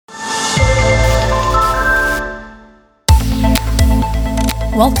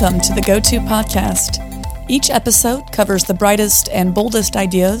Welcome to the Go-To Podcast. Each episode covers the brightest and boldest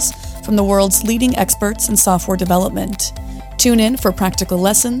ideas from the world's leading experts in software development. Tune in for practical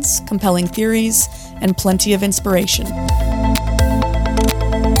lessons, compelling theories, and plenty of inspiration.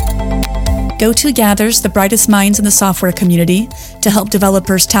 Go-To gathers the brightest minds in the software community to help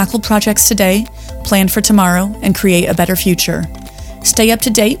developers tackle projects today, plan for tomorrow, and create a better future. Stay up to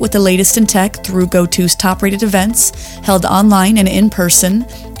date with the latest in tech through Go-To's top-rated events held online and in person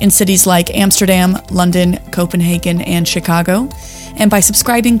in cities like Amsterdam, London, Copenhagen, and Chicago, and by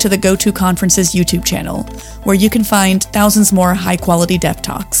subscribing to the Go-To Conference's YouTube channel, where you can find thousands more high-quality dev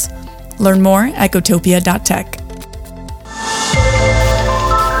talks. Learn more at gotopia.tech.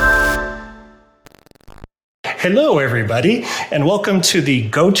 Hello, everybody, and welcome to the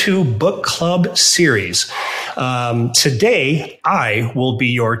Go-To Book Club series. Today, I will be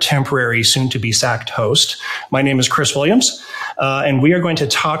your temporary, soon-to-be-sacked host. My name is Chris Williams, and we are going to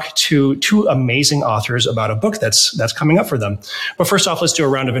talk to two amazing authors about a book that's coming up for them. But first off, let's do a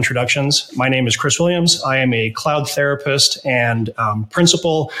round of introductions. My name is Chris Williams. I am a cloud therapist and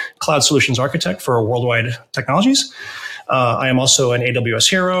principal cloud solutions architect for Worldwide Technologies. I am also an AWS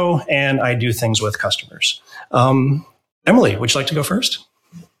hero, and I do things with customers. Emily, would you like to go first?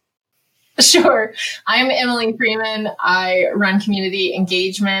 Sure. I'm Emily Freeman. I run community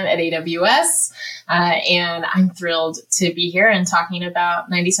engagement at AWS, and I'm thrilled to be here and talking about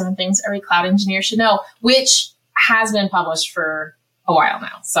 97 Things Every Cloud Engineer Should Know, which has been published for a while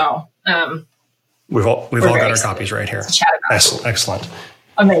now. So we've all got our copies right here. Excellent.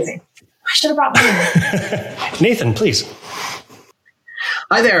 Amazing. I should have brought mine. Nathan, please.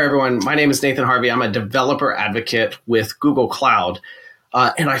 Hi there, everyone. My name is Nathan Harvey. I'm a developer advocate with Google Cloud,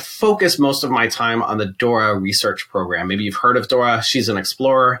 and I focus most of my time on the Dora research program. Maybe you've heard of Dora. She's an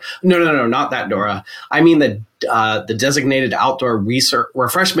explorer. No, not that Dora. I mean the designated outdoor research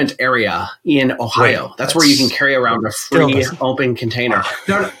refreshment area in Ohio. Wait, that's where you can carry around a free open container.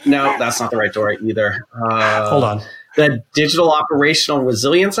 No, that's not the right Dora either. Hold on. The Digital Operational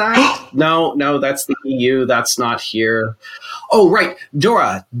Resilience Act? No, that's the EU. That's not here. Oh, right.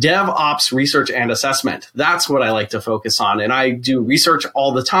 DORA, DevOps Research and Assessment. That's what I like to focus on. And I do research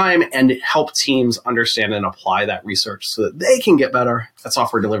all the time and help teams understand and apply that research so that they can get better at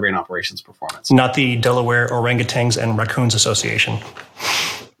software delivery and operations performance. Not the Delaware Orangutans and Raccoons Association.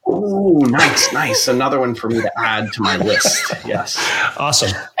 Oh, nice. Another one for me to add to my list. Yes.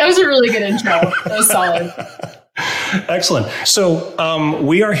 Awesome. That was a really good intro. That was solid. Excellent. So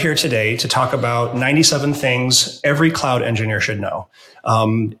we are here today to talk about 97 things every cloud engineer should know.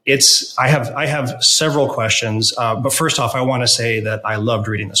 I have several questions, but first off, I want to say that I loved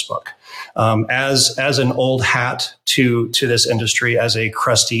reading this book. As an old hat to this industry, as a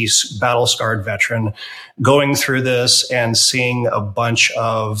crusty, battle-scarred veteran, going through this and seeing a bunch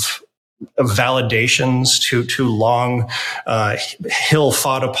of validations to long hill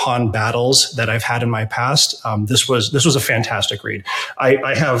fought upon battles that I've had in my past. This was a fantastic read.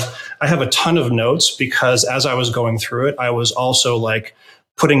 I have a ton of notes because as I was going through it, I was also like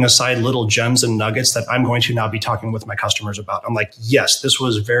putting aside little gems and nuggets that I'm going to now be talking with my customers about. I'm like, yes, this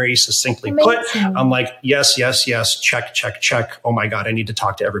was very succinctly put. I'm like, yes, check. Oh my God, I need to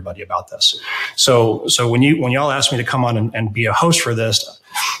talk to everybody about this. So when y'all asked me to come on and be a host for this,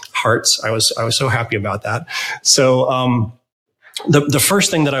 hearts, I was so happy about that. So the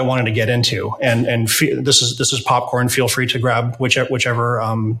first thing that I wanted to get into, and this is popcorn. Feel free to grab whichever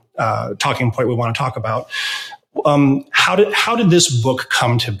talking point we want to talk about. How did this book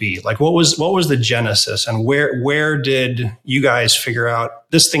come to be? Like, what was the genesis, and where did you guys figure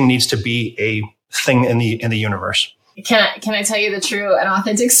out this thing needs to be a thing in the universe? Can I tell you the true and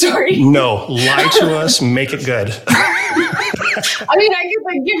authentic story? No, lie to us, make it good. I mean, I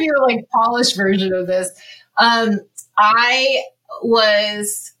could give you a polished version of this. I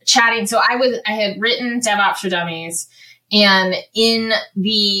was chatting. So I had written DevOps for Dummies, and in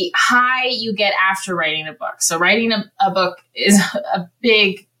the high you get after writing a book. So writing a book is a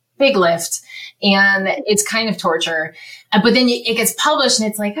big lift, and it's kind of torture. But then it gets published, and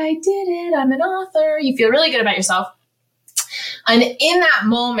it's like, I did it. I'm an author. You feel really good about yourself. And in that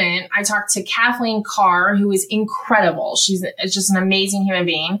moment, I talked to Kathleen Carr, who is incredible. She's just an amazing human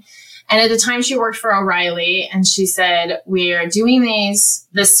being. And at the time, she worked for O'Reilly, and she said, we're doing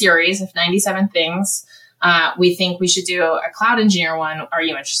this series of 97 things. We think we should do a cloud engineer one. Are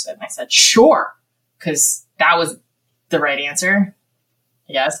you interested? And I said, sure, because that was the right answer,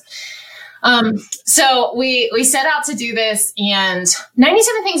 I guess. So we set out to do this, and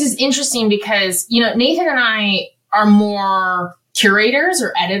 97 things is interesting because, Nathan and I are more curators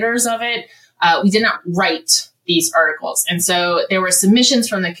or editors of it. We did not write these articles. And so there were submissions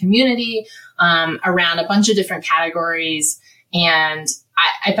from the community around a bunch of different categories. And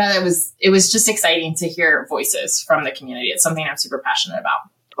I thought it was just exciting to hear voices from the community. It's something I'm super passionate about.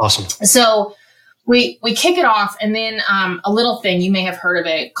 Awesome. So we kick it off, and then a little thing, you may have heard of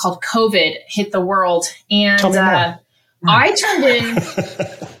it, called COVID hit the world. And I turned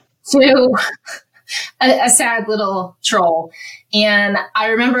into a sad little troll. And I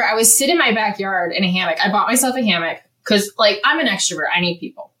remember I was sitting in my backyard in a hammock. I bought myself a hammock because, like, I'm an extrovert. I need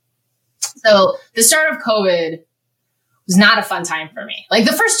people. So the start of COVID was not a fun time for me. Like,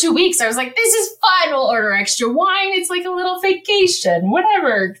 the first 2 weeks, I was like, this is fun. We'll order extra wine. It's like a little vacation,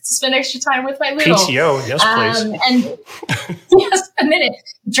 whatever. Spend extra time with my little PTO. Yes, please. And yes, and then it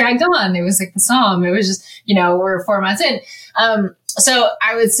dragged on. It was like the Psalm. It was just, we're 4 months in. So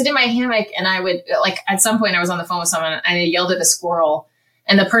I would sit in my hammock, and I would, like, at some point I was on the phone with someone, and I yelled at a squirrel,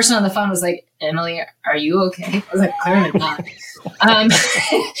 and the person on the phone was like, Emily, are you okay? I was like, clearly not.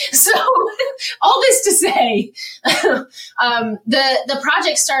 So all this to say, the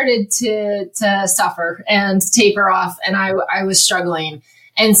project started to suffer and taper off, and I was struggling.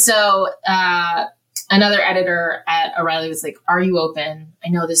 And so, another editor at O'Reilly was like, are you open? I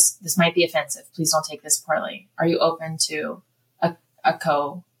know this might be offensive. Please don't take this poorly. Are you open to a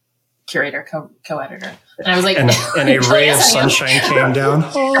co-curator, co-editor? And I was like, and a ray of sunshine came down.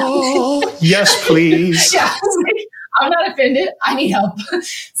 Oh, yes, please. Yeah, I was like, I'm not offended. I need help.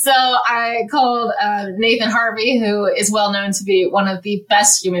 So I called Nathan Harvey, who is well known to be one of the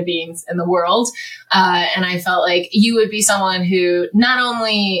best human beings in the world. And I felt like you would be someone who not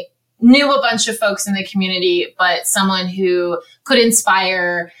only knew a bunch of folks in the community, but someone who could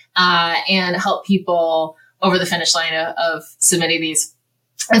inspire and help people over the finish line of submitting these.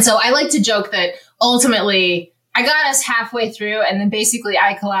 And so I like to joke that ultimately I got us halfway through, and then basically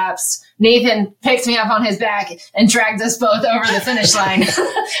I collapsed. Nathan picked me up on his back and dragged us both over the finish line.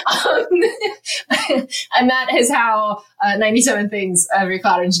 And that is how 97 Things Every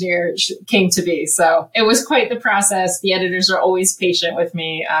Cloud Engineer came to be. So it was quite the process. The editors are always patient with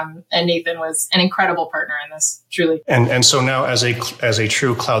me. And Nathan was an incredible partner in this, truly. And so now as a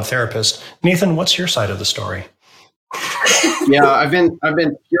true cloud therapist, Nathan, what's your side of the story? Yeah, I've been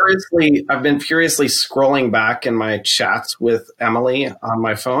furiously scrolling back in my chats with Emily on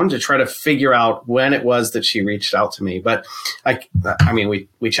my phone to try to figure out when it was that she reached out to me. But I mean,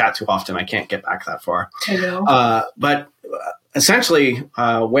 we chat too often. I can't get back that far. I know. But essentially,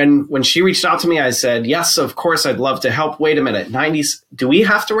 when she reached out to me, I said, yes, of course, I'd love to help. Wait a minute, do we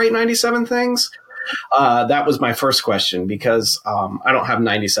have to write 97 things? That was my first question, because I don't have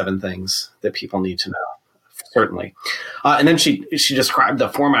 97 things that people need to know. Certainly. And then she described the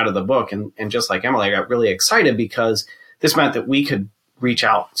format of the book. And just like Emily, I got really excited because this meant that we could reach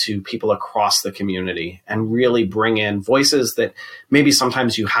out to people across the community and really bring in voices that maybe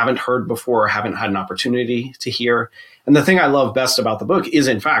sometimes you haven't heard before or haven't had an opportunity to hear. And the thing I love best about the book is,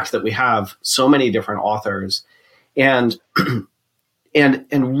 in fact, that we have so many different authors. And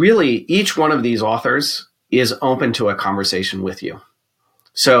really, each one of these authors is open to a conversation with you.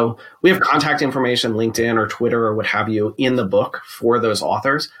 So we have contact information, LinkedIn or Twitter or what have you, in the book for those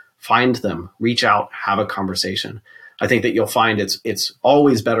authors. Find them, reach out, have a conversation. I think that you'll find it's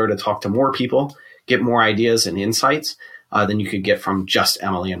always better to talk to more people, get more ideas and insights than you could get from just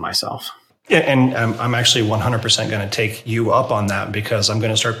Emily and myself. Yeah, and I'm actually 100% going to take you up on that, because I'm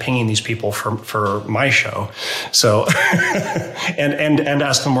going to start pinging these people for my show. So, and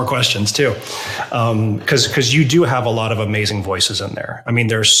ask them more questions too. Because you do have a lot of amazing voices in there. I mean,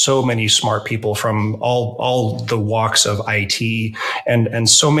 there's so many smart people from all the walks of IT, and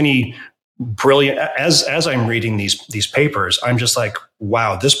so many brilliant. As I'm reading these papers, I'm just like,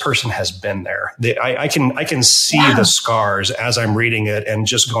 wow, this person has been there. I can see the scars as I'm reading it and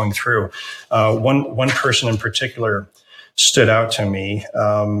just going through. One person in particular stood out to me.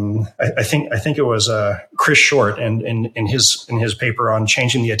 I think it was Chris Short, and in his paper on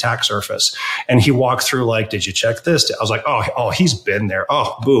changing the attack surface, and he walked through like, did you check this? I was like, oh, he's been there.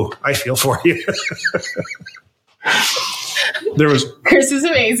 Oh, boo, I feel for you. Chris is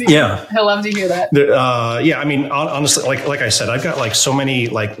amazing. Yeah, I love to hear that. Yeah, I mean, honestly, like I said, I've got like so many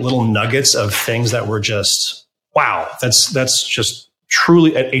like little nuggets of things that were just wow. That's just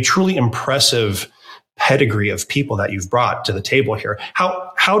truly a truly impressive pedigree of people that you've brought to the table here.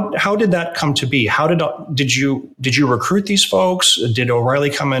 How did that come to be? Did you recruit these folks? Did O'Reilly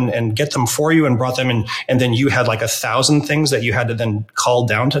come in and get them for you and brought them in, and then you had like 1,000 things that you had to then call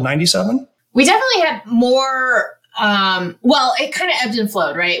down to 97? We definitely had more Well, it kind of ebbed and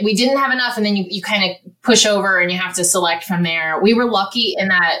flowed, right? We didn't have enough, and then you kind of push over and you have to select from there. We were lucky in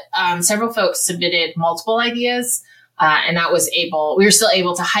that several folks submitted multiple ideas, and we were still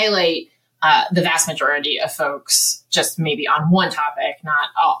able to highlight the vast majority of folks just maybe on one topic, not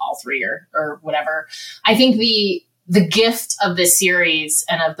all three or whatever. I think the gift of this series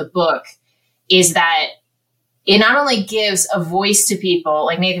and of the book is that it not only gives a voice to people,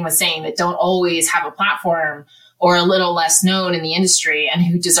 like Nathan was saying, that don't always have a platform or a little less known in the industry and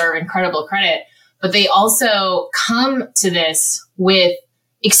who deserve incredible credit, but they also come to this with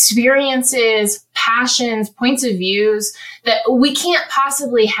experiences, passions, points of views that we can't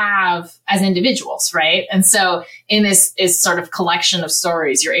possibly have as individuals, right? And so in this is sort of collection of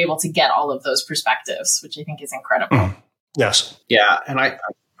stories, you're able to get all of those perspectives, which I think is incredible. Mm. Yes. Yeah. And I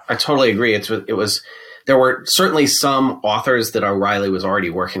totally agree. There were certainly some authors that O'Reilly was already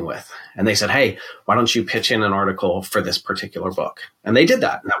working with. And they said, hey, why don't you pitch in an article for this particular book? And they did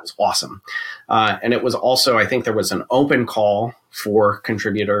that. And that was awesome. And it was also, I think there was an open call for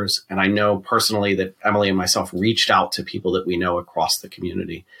contributors. And I know personally that Emily and myself reached out to people that we know across the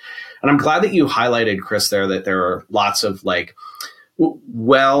community. And I'm glad that you highlighted, Chris, there, that there are lots of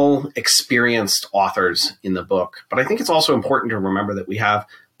well-experienced authors in the book. But I think it's also important to remember that we have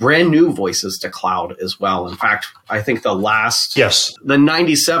brand new voices to cloud as well. In fact, I think the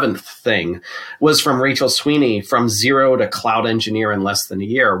 97th thing was from Rachel Sweeney, from zero to cloud engineer in less than a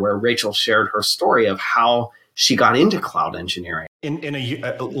year, where Rachel shared her story of how she got into cloud engineering. In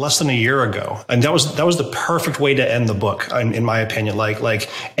less than a year ago. And that was the perfect way to end the book, in my opinion.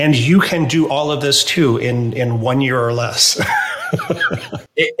 And you can do all of this too in 1 year or less.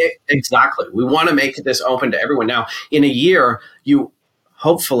 Exactly. We want to make this open to everyone. Now, in a year, you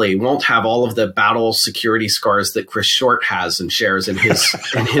hopefully won't have all of the battle security scars that Chris Short has and shares in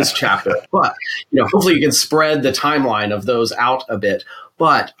his chapter. But, hopefully you can spread the timeline of those out a bit.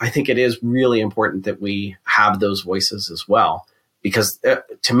 But I think it is really important that we have those voices as well, because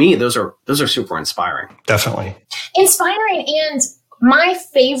to me, those are super inspiring. Definitely. Inspiring. And my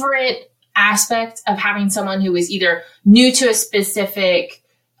favorite aspect of having someone who is either new to a specific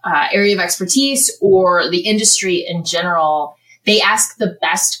area of expertise or the industry in general, they ask the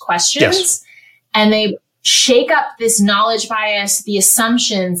best questions. Yes. And they shake up this knowledge bias, the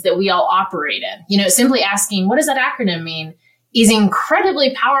assumptions that we all operate in. Simply asking, what does that acronym mean, is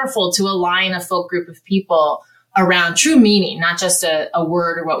incredibly powerful to align a folk group of people around true meaning, not just a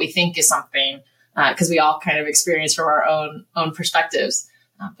word or what we think is something, because we all kind of experience from our own perspectives.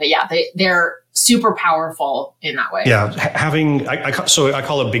 But yeah, they're super powerful in that way. Yeah. I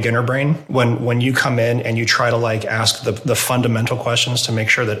call it beginner brain when you come in and you try to ask the fundamental questions to make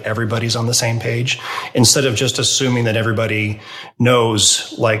sure that everybody's on the same page, instead of just assuming that everybody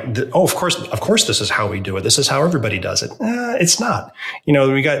knows of course, this is how we do it. This is how everybody does it. It's not,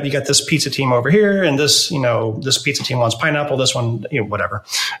 you got this pizza team over here and this pizza team wants pineapple. This one, whatever.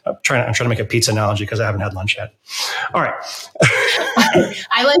 I'm trying to make a pizza analogy because I haven't had lunch yet. All right.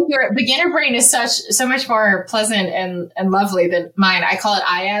 I like your beginner brain is so much more pleasant and lovely than mine. I call it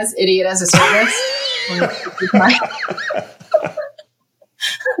IaaS, idiot as a service.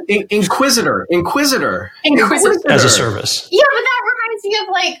 Inquisitor as a service. Yeah, but that reminds me of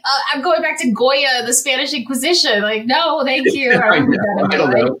I'm going back to Goya, the Spanish Inquisition. No, thank you. I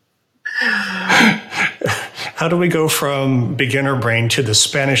don't know. How do we go from beginner brain to the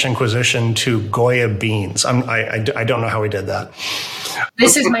Spanish Inquisition to Goya beans? I don't know how we did that.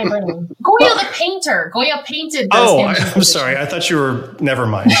 This is my brain. Goya the painter. Goya painted. I'm sorry. I thought you were. Never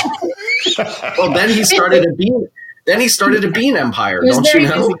mind. Well, then he started a bean. Then he started a bean empire. Don't you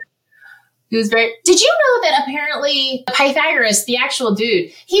know? Busy. He was very. Did you know that apparently Pythagoras, the actual dude,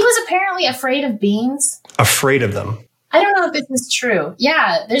 he was apparently afraid of beans? Afraid of them. I don't know if this is true.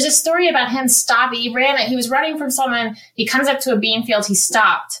 Yeah, there's a story about him stopping. He was running from someone. He comes up to a bean field. He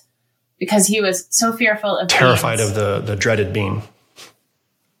stopped because he was so fearful of terrified beans. of the dreaded bean.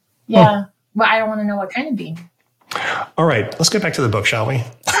 Yeah. Well, I don't want to know what kind of bean. All right, let's get back to the book, shall we? You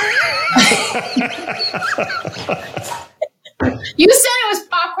said it was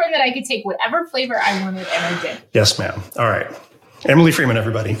popcorn that I could take whatever flavor I wanted, and I did. Yes, ma'am. All right. Emily Freeman,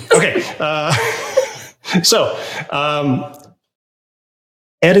 everybody. Okay. So,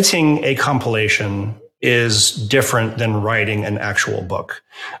 editing a compilation is different than writing an actual book.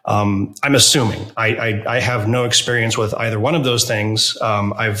 I'm assuming. I have no experience with either one of those things.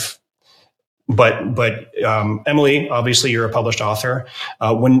 But Emily, obviously you're a published author.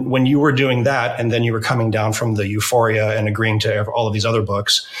 When you were doing that, and then you were coming down from the Euphoria and agreeing to all of these other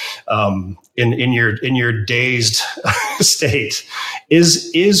books, in your dazed state.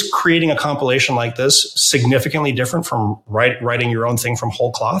 Is creating a compilation like this significantly different from writing your own thing from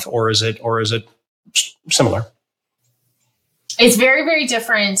whole cloth, or is it similar? It's very, very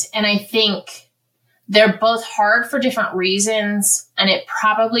different. And I think they're both hard for different reasons. And it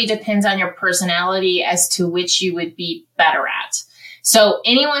probably depends on your personality as to which you would be better at. So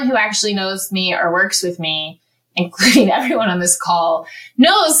anyone who actually knows me or works with me, including everyone on this call,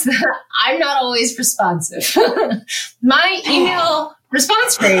 knows that I'm not always responsive. My email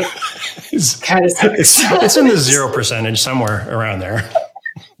response rate kind of sucks. It's in the 0% somewhere around there.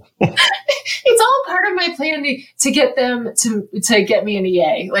 It's all part of my plan to get them to get me an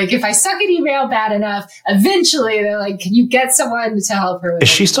EA. Like, if I suck at email bad enough, eventually they're like, "Can you get someone to help her?" Is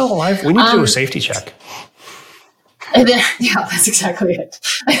she still alive? We need to do a safety check. And then, yeah, that's exactly it.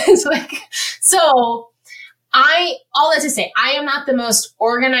 It's like, so all that to say, I am not the most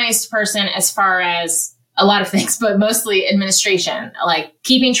organized person as far as a lot of things, but mostly administration, like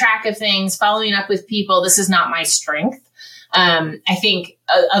keeping track of things, following up with people. This is not my strength. I think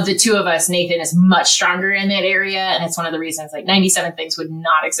of the two of us, Nathan is much stronger in that area. And it's one of the reasons like 97 Things would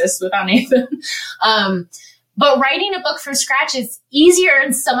not exist without Nathan. But writing a book from scratch is easier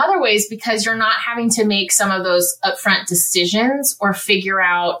in some other ways because you're not having to make some of those upfront decisions or figure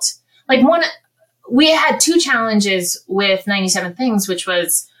out we had two challenges with 97 Things, which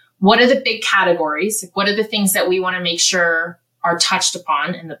was, what are the big categories? What are the things that we want to make sure are touched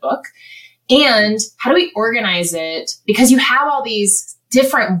upon in the book? And how do we organize it? Because you have all these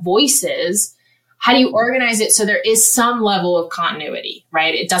different voices. How do you organize it so there is some level of continuity,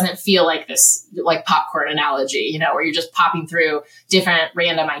 right? It doesn't feel like this, like popcorn analogy, where you're just popping through different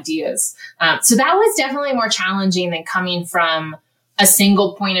random ideas. So that was definitely more challenging than coming from a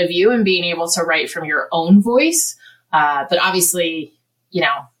single point of view and being able to write from your own voice. But obviously,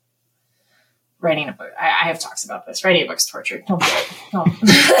 writing a book, I have talks about this. Writing a book's torture. Don't do it. No.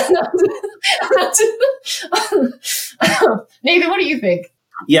 Nathan, what do you think?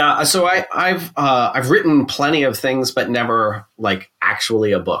 Yeah, so I've written plenty of things, but never like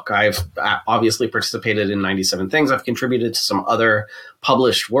actually a book. I've obviously participated in 97 Things. I've contributed to some other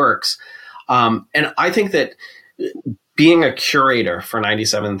published works, and I think that being a curator for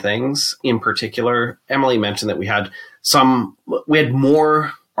 97 Things in particular, Emily mentioned that we had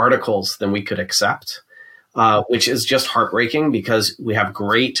more articles than we could accept, which is just heartbreaking because we have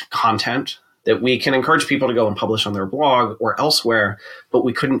great content that we can encourage people to go and publish on their blog or elsewhere, but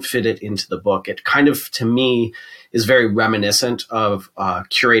we couldn't fit it into the book. It kind of, to me, is very reminiscent of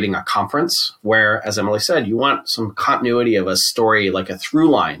curating a conference where, as Emily said, you want some continuity of a story, like a through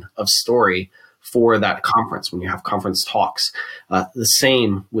line of story for that conference when you have conference talks. The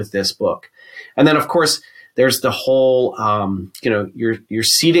same with this book. And then, of course, there's the whole, you're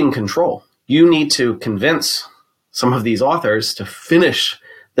ceding control. You need to convince some of these authors to finish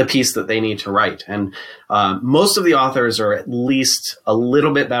the piece that they need to write. And most of the authors are at least a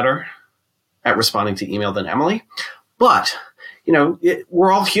little bit better at responding to email than Emily. But,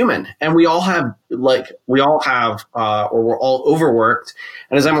 we're all human and we all have, or we're all overworked.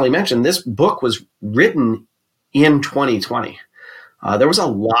 And as Emily mentioned, this book was written in 2020. There was a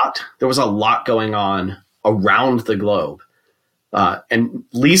lot going on around the globe, and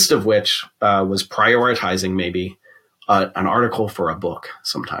least of which was prioritizing maybe an article for a book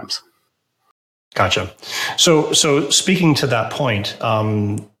sometimes. Gotcha. So speaking to that point,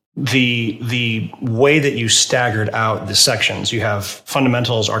 the way that you staggered out the sections, you have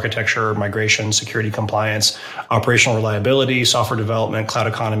fundamentals, architecture, migration, security, compliance, operational reliability, software development, cloud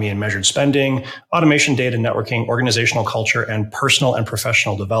economy, and measured spending, automation, data, networking, organizational culture, and personal and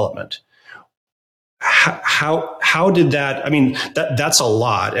professional development. How did that? I mean, that's a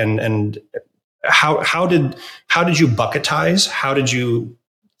lot. And how did you bucketize? How did you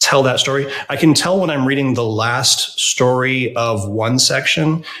tell that story? I can tell when I'm reading the last story of one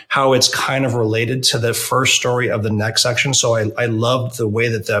section, how it's kind of related to the first story of the next section. So I loved the way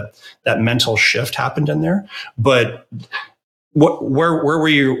that mental shift happened in there. But where were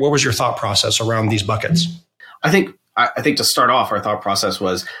you? What was your thought process around these buckets? I think to start off, our thought process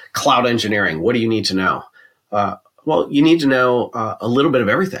was cloud engineering. What do you need to know? Well, you need to know a little bit of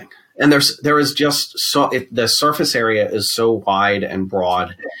everything. And there is just the surface area is so wide and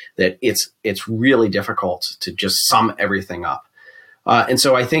broad that it's really difficult to just sum everything up. And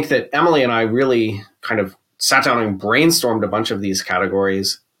so I think that Emily and I really kind of sat down and brainstormed a bunch of these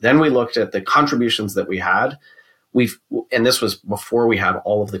categories. Then we looked at the contributions that we had. And this was before we had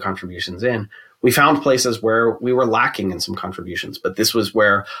all of the contributions in. We found places where we were lacking in some contributions, but this was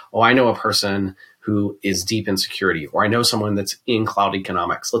where, I know a person who is deep in security, or I know someone that's in cloud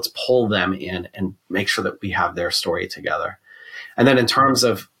economics. Let's pull them in and make sure that we have their story together. And then in terms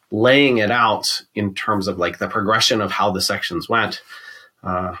of laying it out, in terms of like the progression of how the sections went,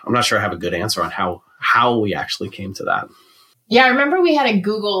 I'm not sure I have a good answer on how we actually came to that. Yeah, I remember we had a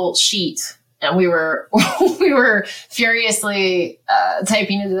Google sheet and we were furiously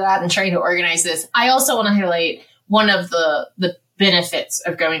typing into that and trying to organize this. I also want to highlight one of the benefits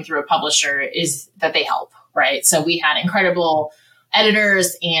of going through a publisher is that they help, right? So we had incredible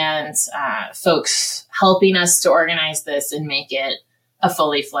editors and folks helping us to organize this and make it a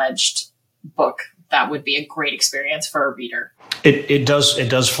fully fledged book that would be a great experience for a reader. It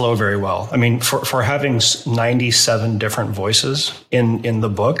does flow very well. I mean, for having 97 different voices in the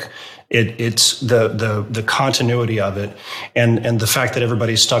book, it's the continuity of it, and the fact that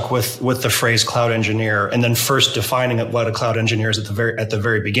everybody's stuck with the phrase cloud engineer, and then first defining what a cloud engineer is at the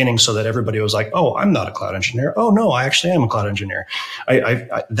very beginning, so that everybody was like, oh, I'm not a cloud engineer. Oh no, I actually am a cloud engineer.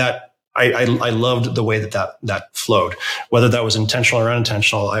 I loved the way that flowed. Whether that was intentional or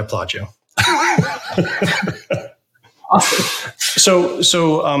unintentional, I applaud you. Awesome.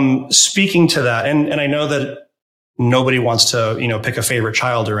 So speaking to that, and I know that nobody wants to, pick a favorite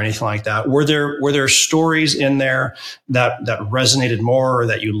child or anything like that. Were there stories in there that resonated more or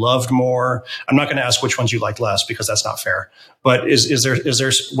that you loved more? I'm not going to ask which ones you liked less because that's not fair. But was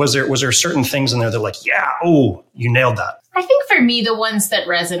there certain things in there that like, yeah, oh, you nailed that? I think for me, the ones that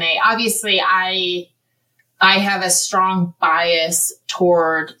resonate, obviously I have a strong bias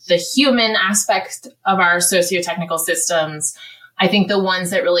toward the human aspect of our socio-technical systems. I think the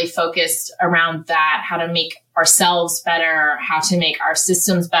ones that really focused around that, how to make ourselves better, how to make our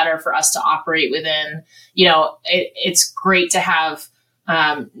systems better for us to operate within, it's great to have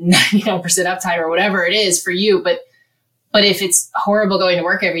 99% uptime or whatever it is for you. But if it's horrible going to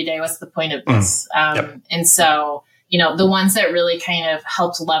work every day, what's the point of this? Yep. And so, the ones that really kind of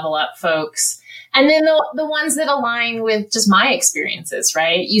helped level up folks. And then the ones that align with just my experiences,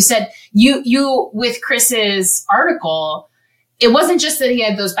 right? You said you with Chris's article, it wasn't just that he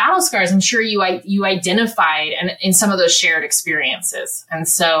had those battle scars. I'm sure you identified in some of those shared experiences. And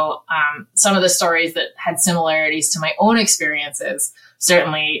so some of the stories that had similarities to my own experiences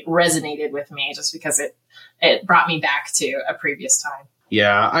certainly resonated with me just because it brought me back to a previous time.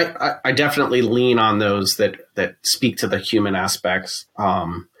 Yeah, I definitely lean on those that speak to the human aspects.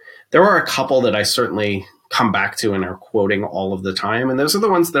 There are a couple that I certainly come back to and are quoting all of the time. And those are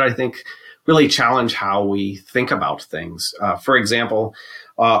the ones that I think really challenge how we think about things. For example,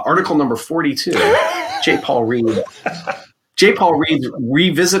 article number 42, J. Paul Reed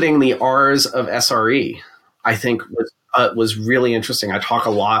revisiting the R's of SRE, I think was really interesting. I talk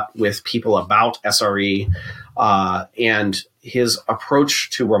a lot with people about SRE and his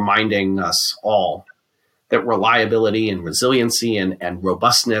approach to reminding us all that reliability and resiliency and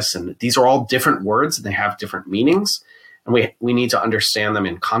robustness, and these are all different words and they have different meanings. And we need to understand them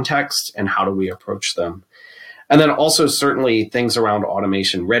in context and how do we approach them. And then also certainly things around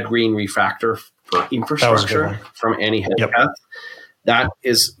automation, red-green refactor for infrastructure from Annie Hedgeth. Yep. That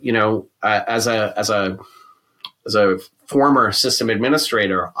is, as a former system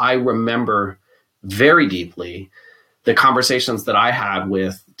administrator, I remember very deeply the conversations that I had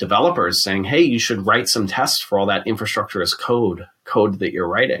with developers saying, hey, you should write some tests for all that infrastructure as code that you're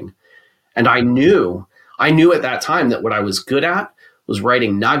writing. And I knew at that time that what I was good at was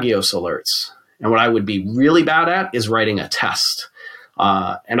writing Nagios alerts. And what I would be really bad at is writing a test.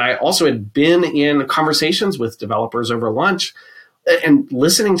 And I also had been in conversations with developers over lunch and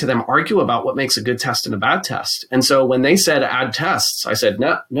listening to them argue about what makes a good test and a bad test. And so when they said add tests, I said,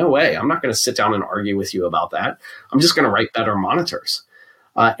 no way. I'm not going to sit down and argue with you about that. I'm just going to write better monitors.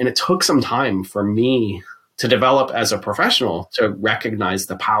 And it took some time for me to develop as a professional to recognize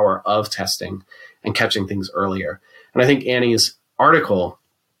the power of testing and catching things earlier. And I think Annie's article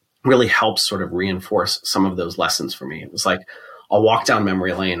really helps sort of reinforce some of those lessons for me. It was like a walk down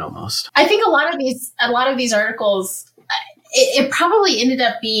memory lane almost. I think a lot of these articles, it probably ended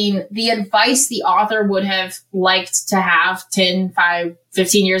up being the advice the author would have liked to have 10, 5,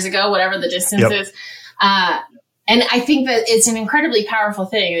 15 years ago, whatever the distance is. And I think that it's an incredibly powerful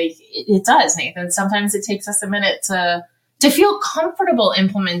thing. It does, Nathan. Sometimes it takes us a minute to feel comfortable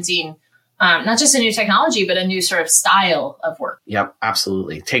implementing not just a new technology, but a new sort of style of work. Yep,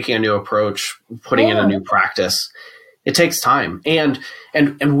 absolutely. Taking a new approach, putting in a new practice. It takes time. And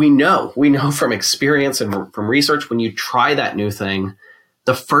we know from experience and from research, when you try that new thing,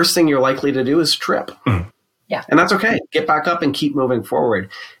 the first thing you're likely to do is trip. Mm. Yeah. And that's okay. Get back up and keep moving forward.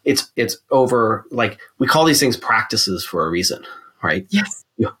 It's over, like, we call these things practices for a reason, right? Yes.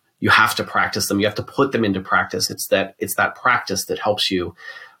 You have to practice them. You have to put them into practice. It's that practice that helps you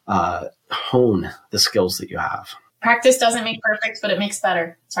hone the skills that you have. Practice doesn't make perfect, but it makes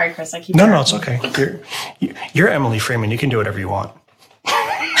better. Sorry, Chris, I keep No, it's okay. You're Emily Freeman. You can do whatever you want.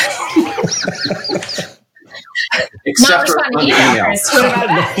 Except not responding to email, Chris. What about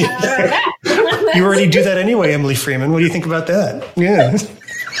that? You already do that anyway, Emily Freeman. What do you think about that? Yeah.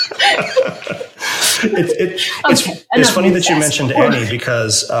 It's funny that you mentioned Annie,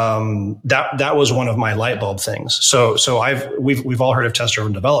 because that was one of my light bulb things. So we've all heard of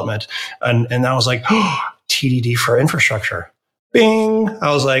test-driven development, and I was like, oh, TDD for infrastructure. Bing!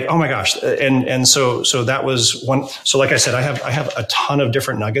 I was like, oh my gosh. And so that was one. So like I said, I have a ton of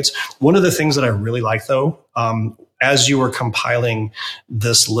different nuggets. One of the things that I really like, though, as you were compiling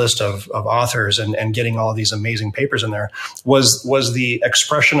this list of authors and getting all of these amazing papers in there, was the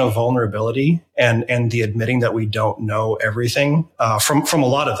expression of vulnerability and the admitting that we don't know everything, from a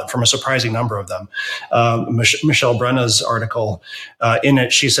lot of them, from a surprising number of them. Michelle Brenna's article, in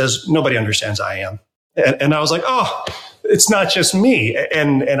it, she says, nobody understands IAM. And I was like, oh, it's not just me.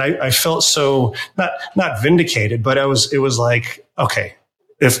 And I felt so not vindicated, but it was like, okay,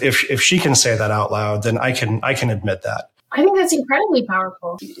 if she can say that out loud, then I can admit that. I think that's incredibly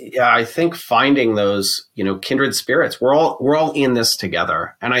powerful. Yeah, I think finding those, kindred spirits, we're all in this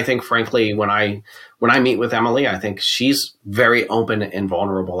together. And I think, frankly, when I meet with Emily, I think she's very open and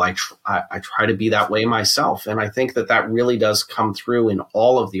vulnerable. I try to be that way myself. And I think that really does come through in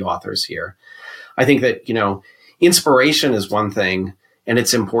all of the authors here. I think that, inspiration is one thing, and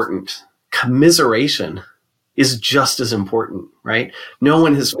it's important. Commiseration is just as important, right? No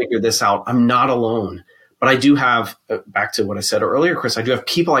one has figured this out. I'm not alone. But I do have, back to what I said earlier, Chris, I do have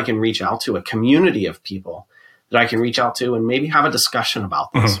people I can reach out to, a community of people that I can reach out to and maybe have a discussion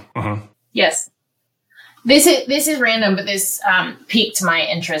about this. Mm-hmm, mm-hmm. Yes. This is random, but this piqued my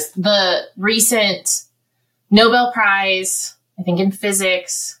interest. The recent Nobel Prize, I think in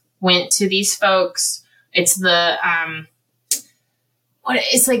physics, went to these folks. It's the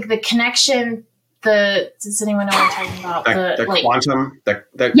it's like the connection. Does anyone know what I'm talking about?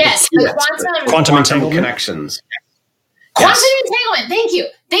 Quantum entanglement connections. Quantum entanglement.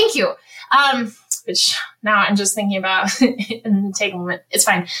 Thank you. Which now I'm just thinking about entanglement. It's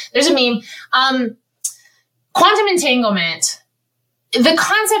fine. There's a meme. Quantum entanglement. The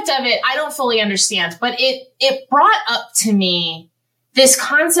concept of it, I don't fully understand, but it brought up to me this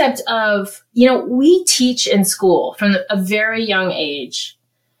concept of, we teach in school from a very young age,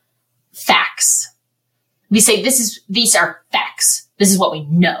 facts. We say, these are facts. This is what we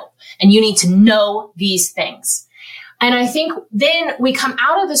know. And you need to know these things. And I think then we come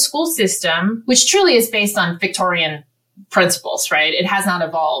out of the school system, which truly is based on Victorian principles, right? It has not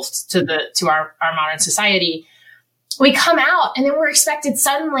evolved to our modern society. We come out and then we're expected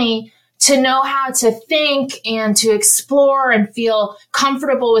suddenly to know how to think and to explore and feel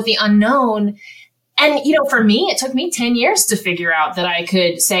comfortable with the unknown. And, for me, it took me 10 years to figure out that I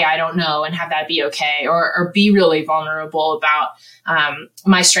could say, I don't know, and have that be okay, or be really vulnerable about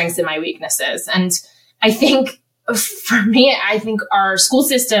my strengths and my weaknesses. And I think for me, I think our school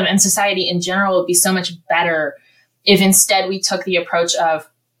system and society in general would be so much better if instead we took the approach of,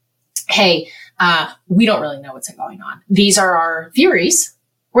 hey, we don't really know what's going on. These are our theories.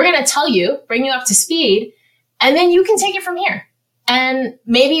 We're going to tell you, bring you up to speed, and then you can take it from here. And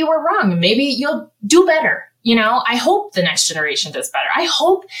maybe we're wrong. Maybe you'll do better. I hope the next generation does better. I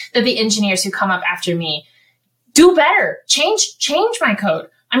hope that the engineers who come up after me do better. Change my code.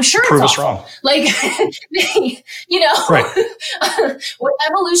 I'm sure prove it's us wrong. Like, right.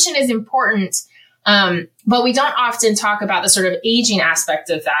 Evolution is important. But we don't often talk about the sort of aging aspect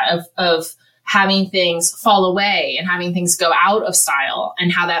of that, of having things fall away and having things go out of style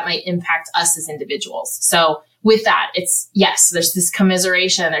and how that might impact us as individuals. So with that, there's this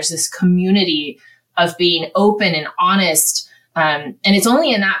commiseration, there's this community of being open and honest. And it's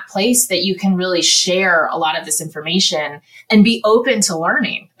only in that place that you can really share a lot of this information and be open to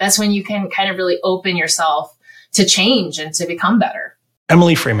learning. That's when you can kind of really open yourself to change and to become better.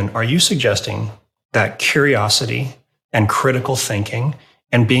 Emily Freeman, are you suggesting that curiosity and critical thinking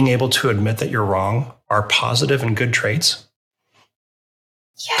and being able to admit that you're wrong are positive and good traits?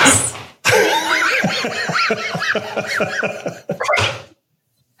 Yes.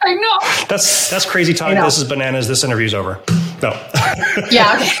 I know. That's crazy talk. This is bananas. This interview's over. No.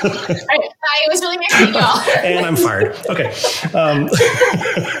 Yeah. Okay. I was really making you go. And I'm fired. Okay. It's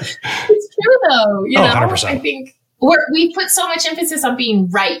true though. 100%. I think we put so much emphasis on being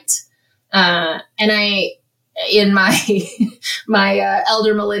right. And in my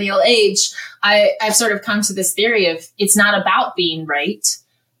elder millennial age, I've sort of come to this theory of it's not about being right.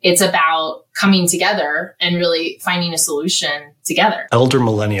 It's about coming together and really finding a solution together. Elder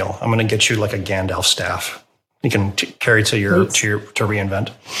millennial. I'm going to get you like a Gandalf staff. You can carry to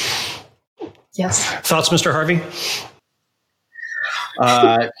reinvent. Yes. Thoughts, Mr. Harvey?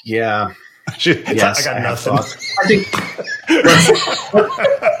 Yeah. Yes, I got nothing.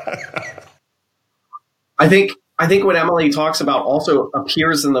 I think what Emily talks about also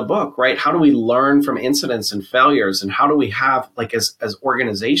appears in the book, right? How do we learn from incidents and failures, and how do we have, like, as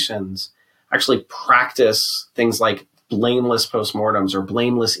organizations, actually practice things like blameless postmortems or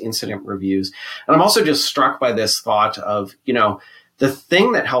blameless incident reviews? And I'm also just struck by this thought of, the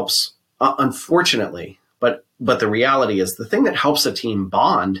thing that helps, unfortunately, but the reality is the thing that helps a team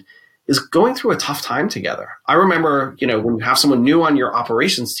bond is going through a tough time together. I remember, when you have someone new on your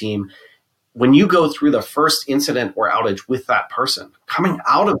operations team, when you go through the first incident or outage with that person, coming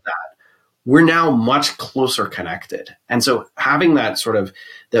out of that, we're now much closer connected. And so having that sort of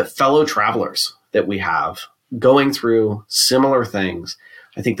the fellow travelers that we have going through similar things,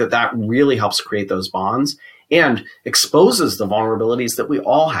 I think that really helps create those bonds and exposes the vulnerabilities that we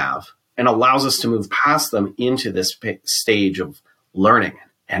all have and allows us to move past them into this stage of learning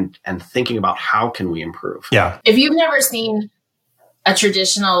and thinking about how can we improve. Yeah. If you've never seen a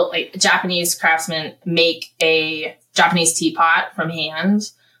traditional, like, Japanese craftsman make a Japanese teapot from hand,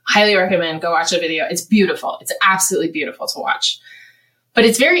 highly recommend go watch a video. It's beautiful. It's absolutely beautiful to watch. But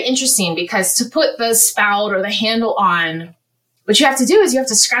it's very interesting because to put the spout or the handle on, what you have to do is you have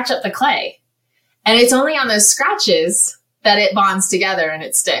to scratch up the clay. And it's only on those scratches that it bonds together and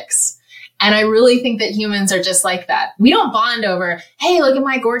it sticks. And I really think that humans are just like that. We don't bond over, hey, look at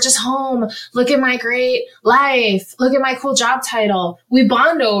my gorgeous home. Look at my great life. Look at my cool job title. We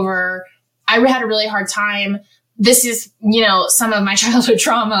bond over, I had a really hard time. This is, some of my childhood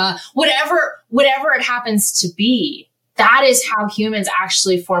trauma, whatever it happens to be. That is how humans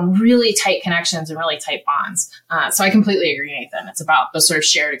actually form really tight connections and really tight bonds. So I completely agree, Nathan. It's about those sort of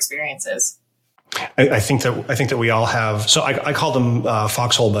shared experiences. I think that we all have. So I call them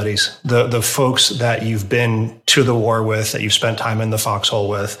foxhole buddies. The folks that you've been to the war with, that you've spent time in the foxhole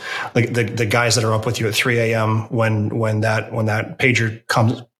with, like the guys that are up with you at 3 a.m. when that pager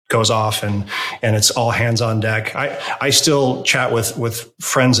goes off and it's all hands on deck. I still chat with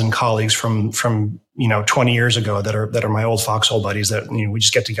friends and colleagues from 20 years ago that are my old foxhole buddies that we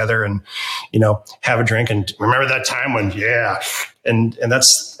just get together and have a drink and remember that time when and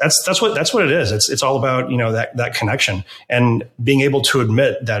that's what it is. It's all about that connection and being able to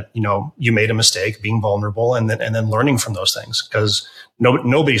admit that you made a mistake, being vulnerable, and then learning from those things, because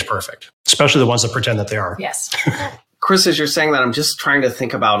nobody's perfect, especially the ones that pretend that they are. Yes. Chris, as you're saying that, I'm just trying to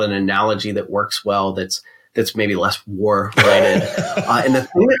think about an analogy that works well. That's maybe less war related, and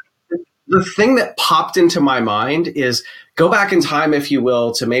the thing that popped into my mind is go back in time, if you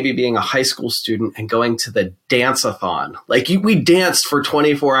will, to maybe being a high school student and going to the dance-a-thon. Like we danced for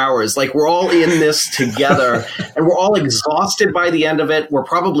 24 hours. Like we're all in this together and we're all exhausted by the end of it. We're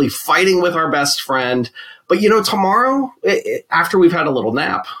probably fighting with our best friend. But tomorrow, after we've had a little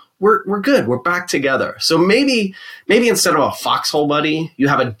nap, we're good. We're back together. So maybe instead of a foxhole buddy, you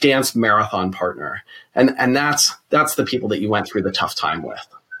have a dance marathon partner. And that's the people that you went through the tough time with.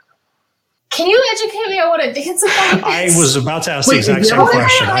 Can you educate me on what a dance-a-thon is? I was about to ask the exact same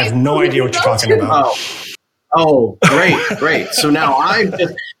question. I have no idea what you're talking about. Oh, great. So now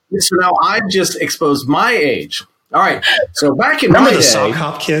I've just exposed my age. All right. So back in my day, remember the sock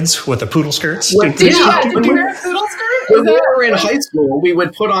hop kids with the poodle skirts? Did you wear a poodle skirt? When we were in high school, we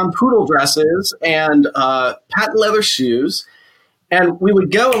would put on poodle dresses and patent leather shoes, and we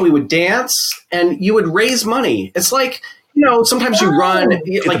would go and we would dance, and you would raise money. It's like, sometimes you run,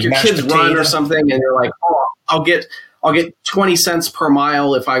 like your kids run or something, and you're like, oh, I'll get 20 cents per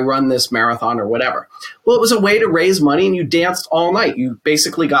mile if I run this marathon or whatever. Well, it was a way to raise money, and you danced all night. You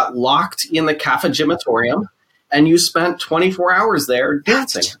basically got locked in the Cafe Gymatorium, and you spent 24 hours there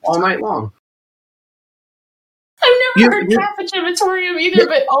dancing all night long. I've never heard Cafe Gymatorium either,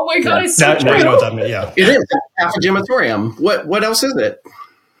 but oh my God, it's so true. Now you know what that means, yeah. It is Cafe Gymatorium. What else is it?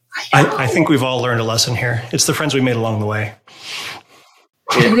 I think we've all learned a lesson here. It's the friends we made along the way.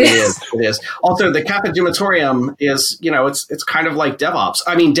 It is. Also, the Cafe Gymatorium is, it's kind of like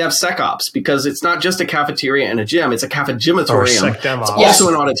DevSecOps, because it's not just a cafeteria and a gym. It's a Cafe Gymatorium. It's also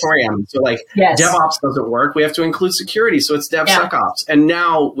an auditorium. So DevOps doesn't work. We have to include security. So it's DevSecOps. Yeah. And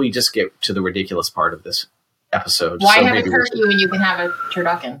now we just get to the ridiculous part of this episode. Why have a turkey when you can have a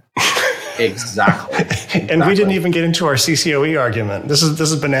turducken? Exactly. And we didn't even get into our CCOE argument. This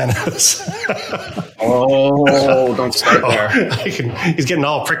is bananas. Oh, don't start there. He's getting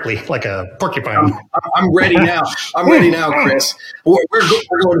all prickly like a porcupine. I'm ready now. Chris. We're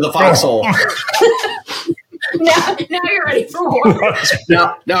going to the foxhole. Now you're ready for war.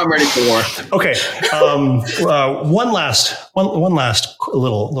 Now I'm ready for war. Okay. One last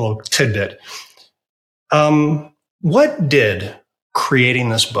little tidbit. What did creating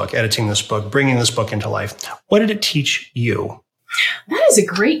this book, editing this book, bringing this book into life, what did it teach you? That is a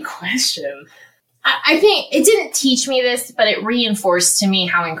great question. I think it didn't teach me this, but it reinforced to me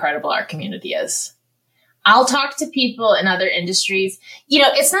how incredible our community is. I'll talk to people in other industries.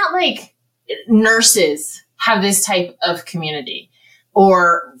 It's not like nurses have this type of community,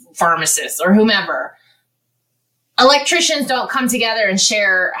 or pharmacists or whomever. Electricians don't come together and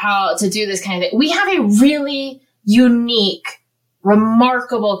share how to do this kind of thing. We have a really unique,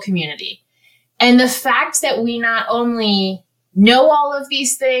 remarkable community. And the fact that we not only know all of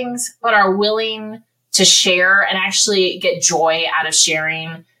these things, but are willing to share and actually get joy out of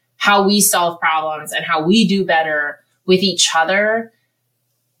sharing how we solve problems and how we do better with each other.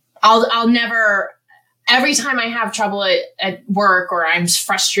 I'll never, every time I have trouble at work or I'm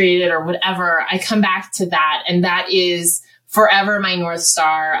frustrated or whatever, I come back to that. And that is forever my North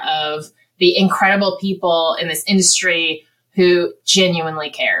Star of the incredible people in this industry who genuinely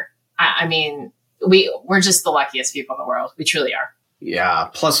care. I mean, we're just the luckiest people in the world. We truly are. Yeah.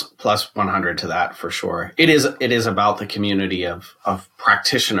 Plus 100 to that for sure. It is about the community of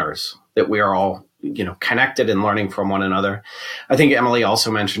practitioners that we are all, connected and learning from one another. I think Emily also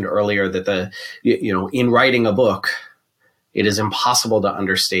mentioned earlier that in writing a book, it is impossible to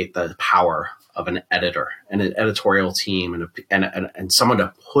understate the power of an editor and an editorial team and someone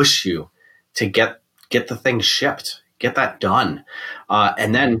to push you to get the thing shipped, get that done,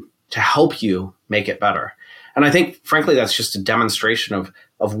 and then to help you make it better. And I think, frankly, that's just a demonstration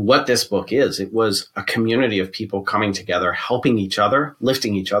of what this book is. It was a community of people coming together, helping each other,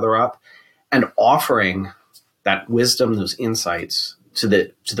 lifting each other up, and offering that wisdom, those insights to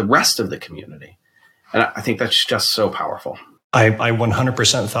the rest of the community. And I think that's just so powerful. I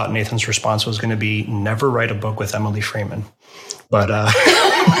 100% thought Nathan's response was going to be never write a book with Emily Freeman. But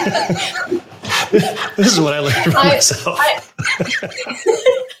this is what I learned from myself.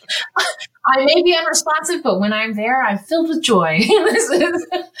 I may be unresponsive, but when I'm there, I'm filled with joy.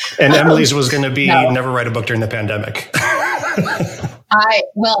 And Emily's was going to be never write a book during the pandemic.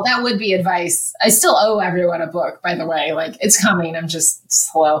 Well, that would be advice. I still owe everyone a book, by the way. Like, it's coming. I'm just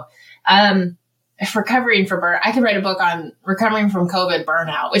slow. If recovering I could write a book on recovering from COVID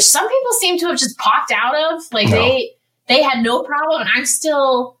burnout, which some people seem to have just popped out of. Like, they had no problem. And I'm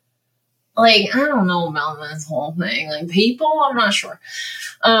still, like, I don't know about this whole thing. Like, people, I'm not sure.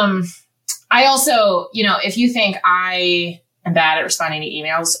 I also, if you think I am bad at responding to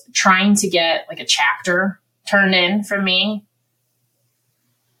emails, trying to get like a chapter turned in from me,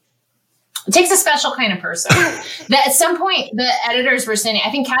 it takes a special kind of person. That at some point the editors were I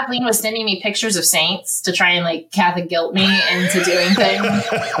think Kathleen was sending me pictures of saints to try and like Catholic guilt me into doing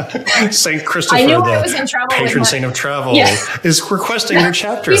things. Saint Christopher, I knew I was in trouble. Patron saint of travel, is requesting your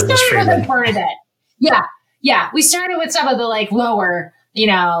chapter. We started with important. Yeah. We started with some of the like lower,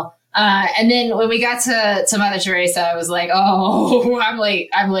 and then when we got to Mother Teresa, I was like, "Oh, I'm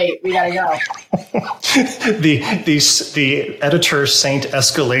late. We gotta go." the editor saint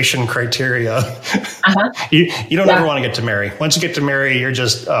escalation criteria. You don't ever want to get to Mary. Once you get to Mary, you're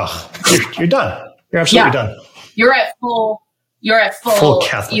just you're done. You're absolutely done. You're at full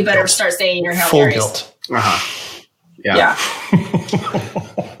Catholic. You better guilt. start saying your Hail full Marys. guilt. Yeah.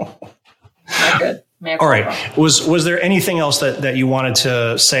 Not good. All right. Was there anything else that you wanted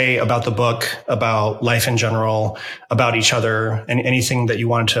to say about the book, about life in general, about each other, and anything that you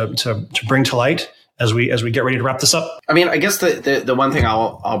wanted to bring to light as we get ready to wrap this up? I mean, I guess the one thing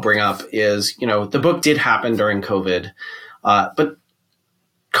I'll bring up is, the book did happen during COVID, but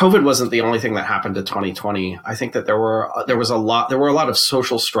COVID wasn't the only thing that happened to 2020. I think that there were a lot of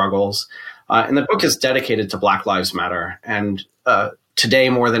social struggles, and the book is dedicated to Black Lives Matter, and today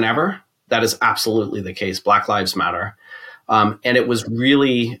more than ever, that is absolutely the case. Black Lives Matter. And it was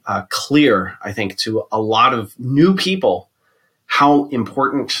really clear, I think, to a lot of new people how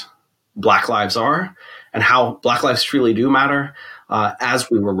important Black lives are and how Black lives truly do matter. As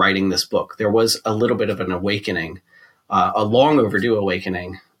we were writing this book, there was a little bit of an awakening, a long overdue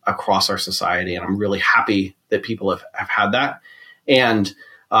awakening across our society. And I'm really happy that people have had that. And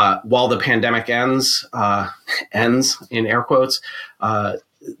while the pandemic ends in air quotes,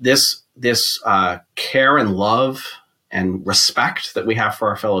 this care and love and respect that we have for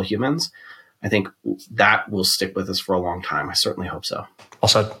our fellow humans I think that will stick with us for a long time. I certainly hope so. Well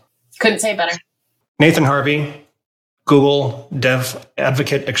said. Couldn't say better. Nathan Harvey, Google Dev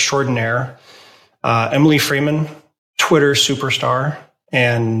Advocate Extraordinaire, Emily Freeman, Twitter superstar,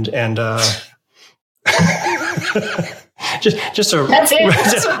 and just a that's it.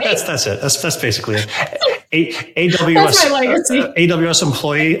 That's it. That's basically it. AWS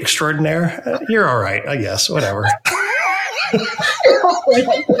employee extraordinaire. You're all right, I guess. Whatever.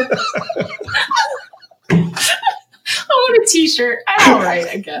 I want a t-shirt. I'm all right,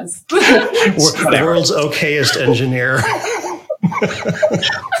 I guess. The world's okayest engineer.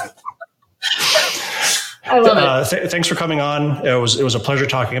 I love it. Thanks for coming on. It was a pleasure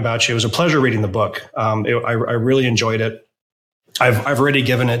talking about you. It was a pleasure reading the book. I really enjoyed it. I've already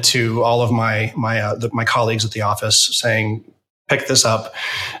given it to all of my colleagues at the office, saying, pick this up,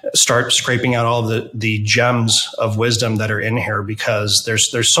 start scraping out all of the gems of wisdom that are in here, because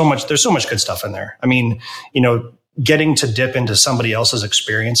there's so much good stuff in there. I mean, getting to dip into somebody else's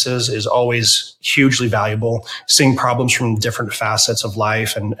experiences is always hugely valuable. Seeing problems from different facets of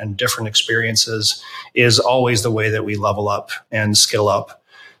life and different experiences is always the way that we level up and skill up.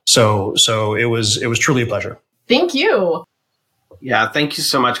 So it was truly a pleasure. Thank you. Yeah, thank you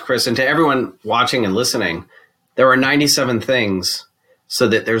so much, Chris. And to everyone watching and listening, there are 97 things so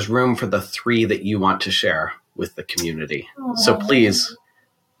that there's room for the 3 that you want to share with the community. Aww. So please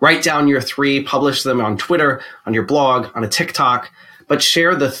write down your 3, publish them on Twitter, on your blog, on a TikTok, but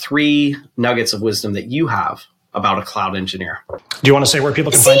share the 3 nuggets of wisdom that you have about a cloud engineer. Do you want to say where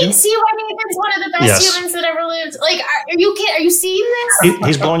people can find you? See, Nathan's one of the best humans that ever lived. Like, are you seeing this?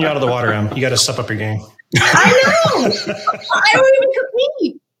 He's blowing you out of the water, Em. You got to step up your game. I know. I don't even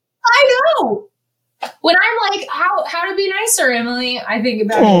compete. I know. When I'm like, how to be nicer, Emily, I think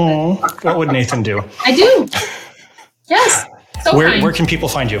about it. What would Nathan do? I do. Yes. So where can people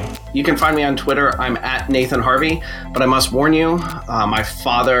find you? You can find me on Twitter. I'm at Nathan Harvey, but I must warn you, my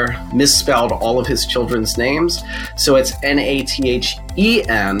father misspelled all of his children's names. So it's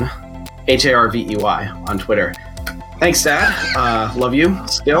NathenHarvey on Twitter. Thanks, Dad. Love you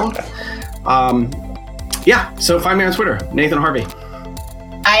still. So find me on Twitter, Nathan Harvey.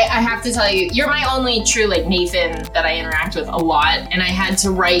 I have to tell you, you're my only true Nathan that I interact with a lot. And I had to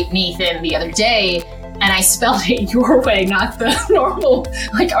write Nathan the other day, and I spelled it your way, not the normal,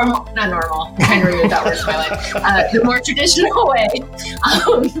 not normal. I'm trying to remove that word from my life. The more traditional way.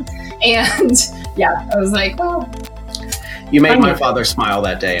 I was like, well. You made my father smile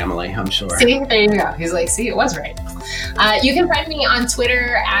that day, Emily, I'm sure. See, there you go. He's like, see, it was right. You can find me on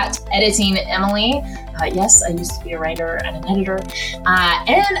Twitter at editingemily. Yes, I used to be a writer and an editor.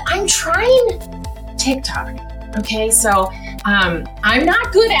 And I'm trying TikTok. Okay, so I'm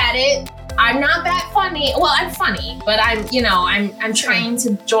not good at it. I'm not that funny. Well, I'm funny, but I'm trying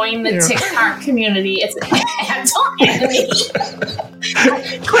to join the TikTok community. It's don't enemy.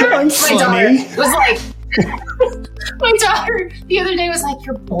 My daughter was like, my daughter the other day was like,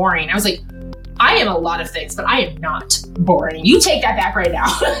 "You're boring." I was like, I am a lot of things, but I am not boring. You take that back right now.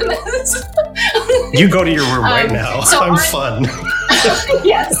 You go to your room right now. So I'm fun.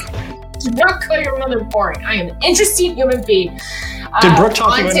 Yes. Do not call your mother boring. I am an interesting human being. Did Brooke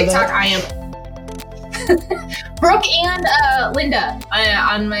talk you into TikTok, that? I am Brooke and Linda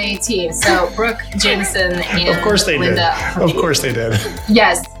on my team. So Brooke, Jameson, and of course they Linda. Did. Of course they did.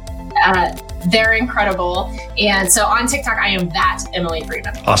 Yes. They're incredible. And so on TikTok, I am that Emily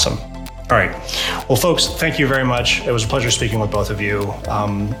Freeman. Awesome. All right. Well, folks, thank you very much. It was a pleasure speaking with both of you.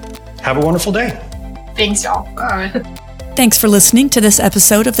 Have a wonderful day. Thanks, y'all. Bye. Thanks for listening to this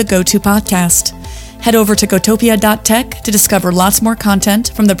episode of the GoTo Podcast. Head over to gotopia.tech to discover lots more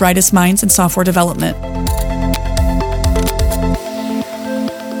content from the brightest minds in software development.